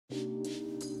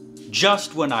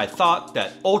Just when I thought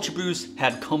that UltraBOOST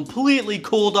had completely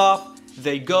cooled off,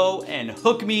 they go and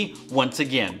hook me once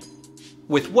again.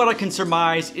 With what I can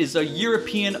surmise is a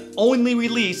European-only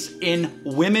release in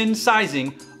women's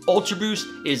sizing,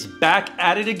 UltraBOOST is back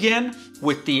at it again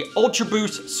with the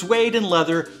UltraBOOST Suede and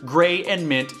Leather Gray and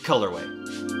Mint colorway.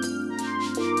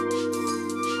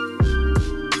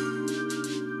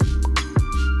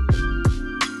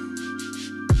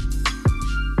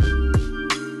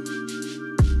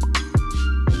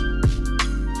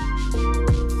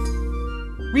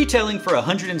 Retailing for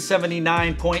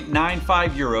 179.95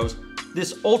 euros,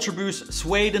 this UltraBOOST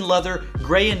Suede and Leather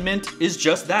Gray and Mint is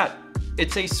just that.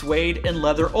 It's a Suede and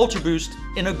Leather UltraBOOST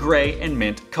in a gray and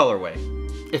mint colorway.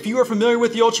 If you are familiar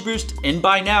with the UltraBOOST, and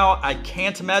by now I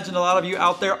can't imagine a lot of you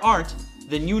out there aren't,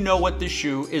 then you know what this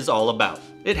shoe is all about.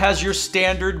 It has your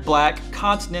standard black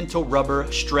Continental rubber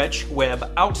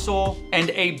STRETCHWEB outsole and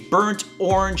a burnt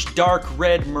orange, dark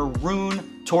red,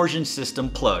 maroon torsion system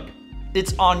plug.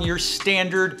 It's on your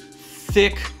standard,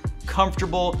 thick,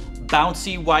 comfortable,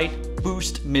 bouncy white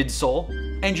Boost midsole,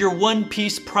 and your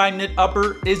one-piece Primeknit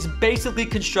upper is basically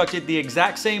constructed the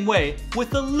exact same way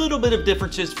with a little bit of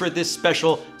differences for this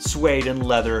special Suede and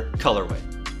Leather colorway.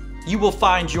 You will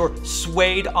find your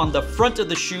suede on the front of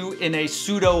the shoe in a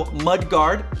pseudo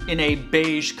mudguard in a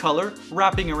beige color,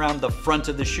 wrapping around the front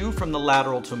of the shoe from the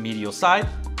lateral to medial side.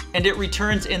 And it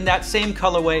returns in that same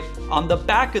colorway on the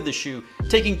back of the shoe,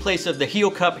 taking place of the heel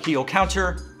cup, heel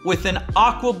counter, with an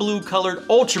aqua blue colored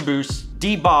UltraBOOST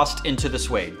debossed into the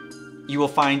suede. You will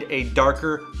find a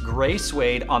darker gray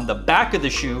suede on the back of the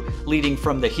shoe, leading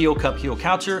from the heel cup, heel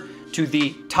counter to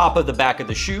the top of the back of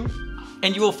the shoe.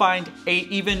 And you will find a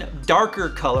even darker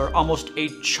color, almost a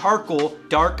charcoal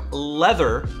dark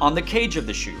leather on the cage of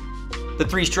the shoe. The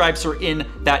three stripes are in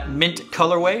that mint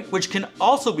colorway, which can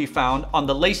also be found on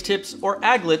the lace tips or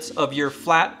aglets of your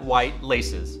flat white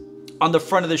laces. On the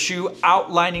front of the shoe,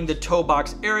 outlining the toe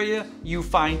box area, you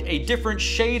find a different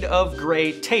shade of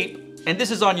gray tape, and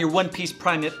this is on your one-piece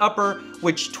Primeknit upper,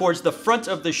 which towards the front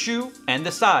of the shoe and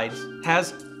the sides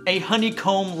has a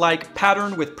honeycomb-like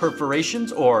pattern with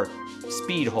perforations or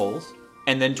speed holes.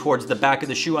 And then towards the back of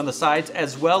the shoe on the sides,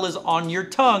 as well as on your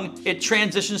tongue, it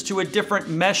transitions to a different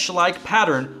mesh-like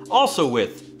pattern, also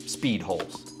with speed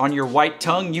holes. On your white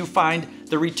tongue, you find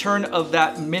the return of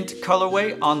that mint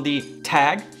colorway on the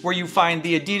tag, where you find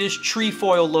the Adidas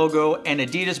trefoil logo and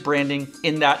Adidas branding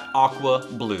in that aqua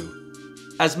blue.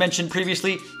 As mentioned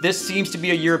previously, this seems to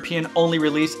be a European-only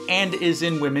release and is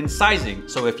in women's sizing.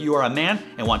 So if you are a man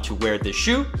and want to wear this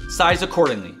shoe, size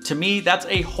accordingly. To me, that's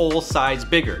a whole size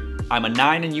bigger. I'm a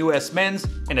 9 in US men's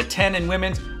and a 10 in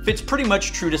women's, fits pretty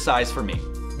much true to size for me.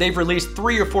 They've released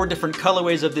 3 or 4 different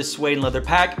colorways of this suede and leather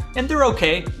pack, and they're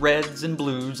okay, reds and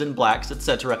blues and blacks,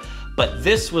 etc. But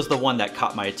this was the one that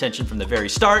caught my attention from the very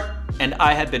start, and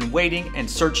I had been waiting and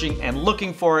searching and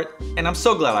looking for it, and I'm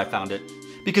so glad I found it.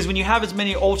 Because when you have as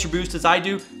many UltraBOOST as I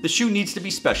do, the shoe needs to be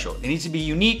special. It needs to be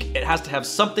unique. It has to have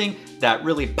something that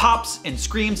really pops and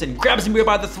screams and grabs me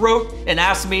by the throat and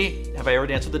asks me, have I ever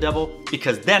danced with the devil?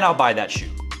 Because then I'll buy that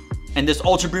shoe. And this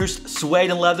UltraBOOST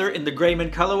Suede and Leather in the gray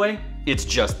mint colorway, it's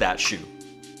just that shoe.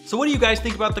 So what do you guys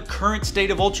think about the current state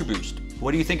of UltraBOOST?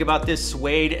 What do you think about this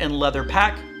suede and leather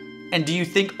pack? And do you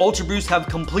think UltraBOOST have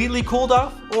completely cooled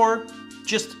off or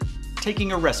just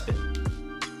taking a respite?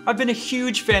 I've been a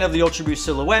huge fan of the UltraBOOST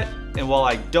silhouette, and while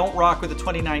I don't rock with the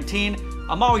 2019,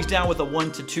 I'm always down with a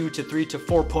 1 to 2 to 3 to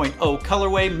 4.0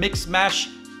 colorway, mix mash,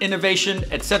 innovation,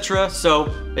 etc. So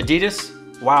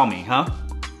Adidas, wow me, huh?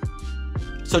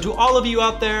 So to all of you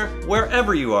out there,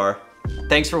 wherever you are,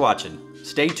 thanks for watching.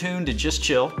 Stay tuned and just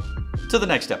chill till the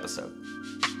next episode.